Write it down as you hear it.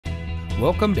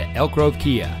Welcome to Elk Grove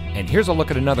Kia, and here's a look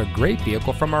at another great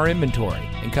vehicle from our inventory,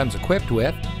 and comes equipped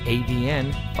with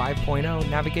AVN 5.0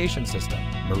 navigation system,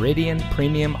 Meridian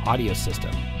premium audio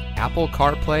system, Apple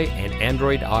CarPlay and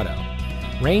Android Auto,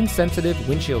 rain-sensitive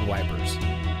windshield wipers,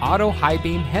 auto high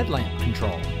beam headlamp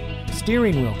control,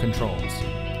 steering wheel controls,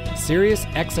 Sirius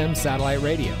XM satellite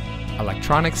radio,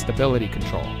 electronic stability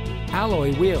control,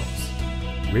 alloy wheels,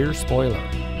 rear spoiler,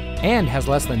 and has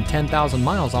less than 10,000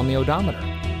 miles on the odometer.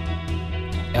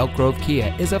 Elk Grove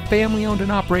Kia is a family-owned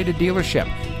and operated dealership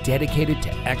dedicated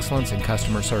to excellence in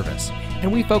customer service,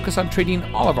 and we focus on treating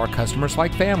all of our customers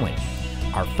like family.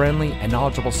 Our friendly and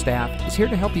knowledgeable staff is here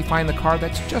to help you find the car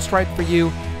that's just right for you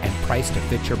and priced to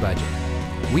fit your budget.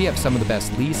 We have some of the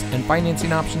best lease and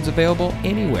financing options available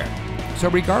anywhere, so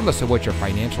regardless of what your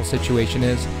financial situation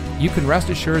is, you can rest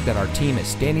assured that our team is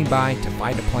standing by to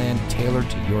find a plan tailored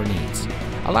to your needs.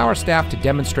 Allow our staff to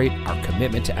demonstrate our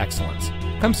commitment to excellence.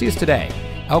 Come see us today.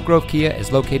 Elk Grove Kia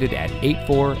is located at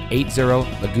 8480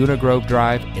 Laguna Grove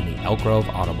Drive in the Elk Grove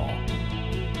Auto Mall.